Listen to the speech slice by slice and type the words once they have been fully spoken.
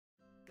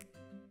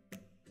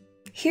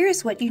Here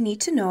is what you need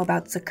to know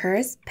about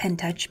Sakura's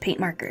Pentouch paint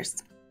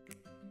markers.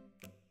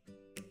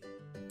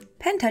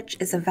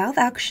 Pentouch is a valve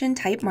action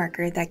type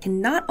marker that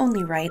can not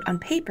only write on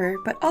paper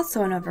but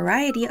also on a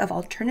variety of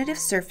alternative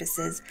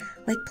surfaces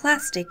like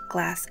plastic,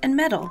 glass, and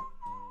metal.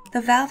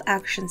 The valve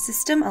action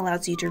system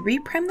allows you to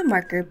reprime the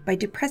marker by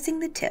depressing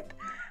the tip,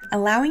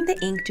 allowing the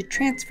ink to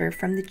transfer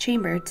from the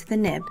chamber to the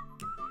nib.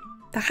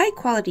 The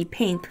high-quality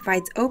paint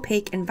provides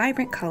opaque and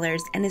vibrant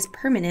colors and is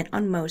permanent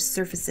on most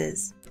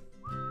surfaces.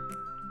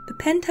 The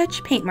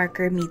Pentouch paint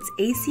marker meets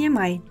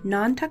ACMI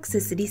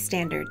non-toxicity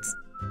standards.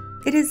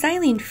 It is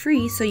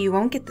xylene-free, so you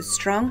won't get the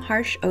strong,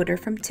 harsh odor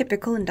from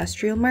typical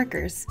industrial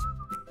markers.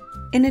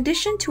 In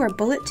addition to our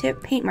bullet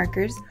tip paint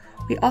markers,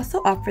 we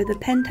also offer the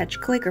Pentouch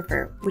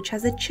Calligrapher, which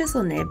has a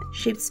chisel nib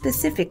shaped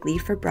specifically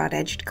for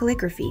broad-edged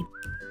calligraphy.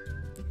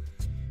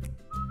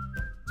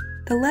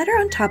 The letter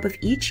on top of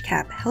each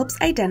cap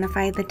helps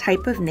identify the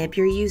type of nib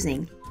you're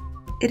using.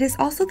 It is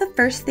also the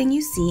first thing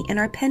you see in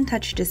our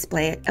Pentouch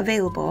display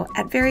available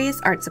at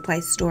various art supply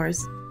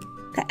stores.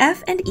 The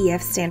F and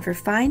EF stand for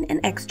fine and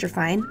extra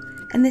fine,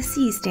 and the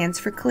C stands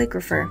for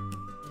calligrapher.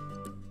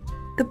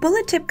 The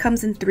bullet tip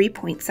comes in 3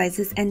 point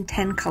sizes and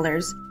 10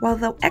 colors, while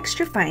the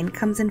extra fine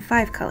comes in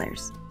 5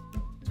 colors.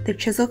 The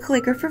chisel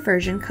calligrapher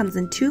version comes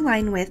in 2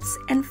 line widths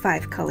and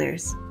 5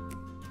 colors.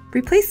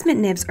 Replacement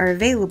nibs are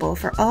available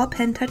for all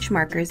Pentouch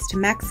markers to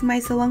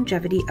maximize the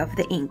longevity of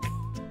the ink.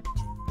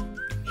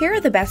 Here are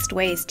the best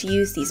ways to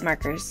use these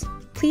markers.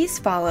 Please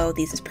follow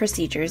these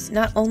procedures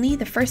not only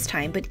the first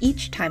time but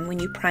each time when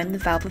you prime the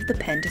valve of the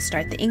pen to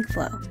start the ink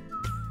flow.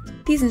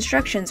 These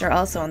instructions are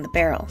also on the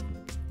barrel.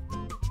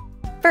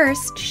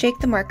 First, shake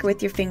the marker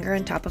with your finger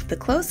on top of the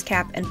closed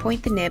cap and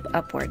point the nib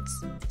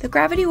upwards. The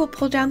gravity will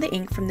pull down the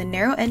ink from the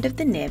narrow end of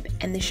the nib,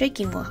 and the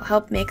shaking will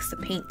help mix the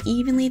paint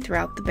evenly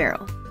throughout the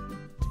barrel.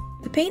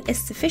 The paint is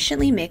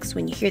sufficiently mixed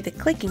when you hear the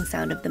clicking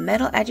sound of the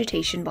metal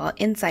agitation ball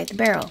inside the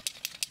barrel.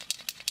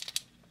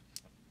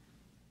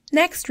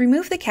 Next,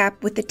 remove the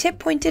cap with the tip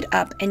pointed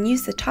up and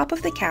use the top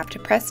of the cap to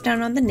press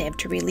down on the nib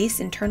to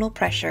release internal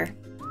pressure.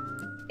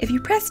 If you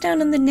press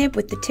down on the nib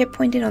with the tip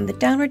pointed on the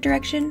downward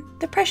direction,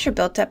 the pressure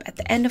built up at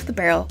the end of the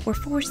barrel will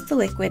force the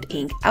liquid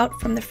ink out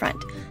from the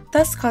front,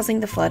 thus causing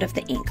the flood of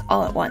the ink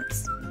all at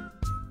once.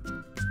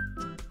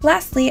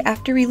 Lastly,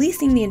 after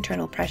releasing the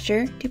internal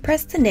pressure,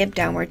 depress the nib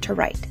downward to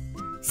write.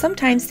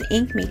 Sometimes the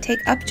ink may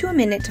take up to a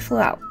minute to flow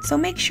out, so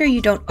make sure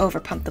you don't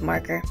overpump the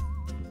marker.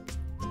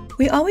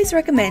 We always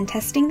recommend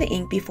testing the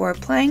ink before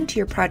applying to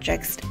your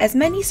projects, as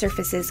many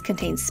surfaces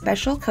contain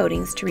special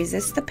coatings to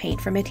resist the paint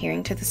from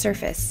adhering to the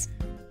surface.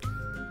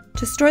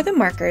 To store the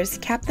markers,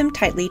 cap them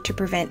tightly to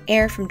prevent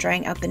air from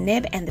drying out the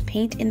nib and the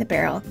paint in the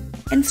barrel,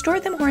 and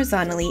store them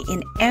horizontally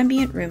in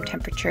ambient room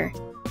temperature.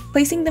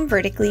 Placing them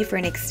vertically for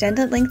an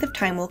extended length of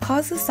time will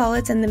cause the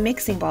solids and the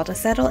mixing ball to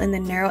settle in the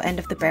narrow end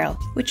of the barrel,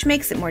 which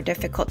makes it more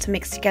difficult to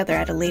mix together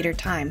at a later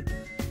time.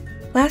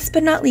 Last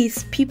but not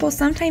least, people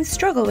sometimes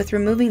struggle with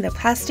removing the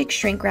plastic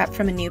shrink wrap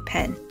from a new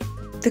pen.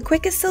 The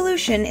quickest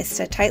solution is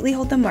to tightly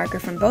hold the marker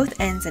from both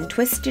ends and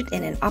twist it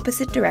in an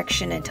opposite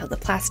direction until the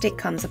plastic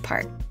comes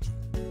apart.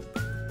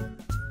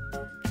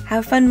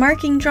 Have fun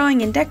marking,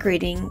 drawing, and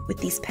decorating with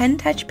these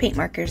Pentouch paint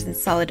markers in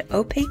solid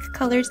opaque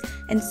colors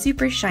and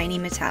super shiny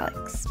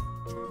metallics.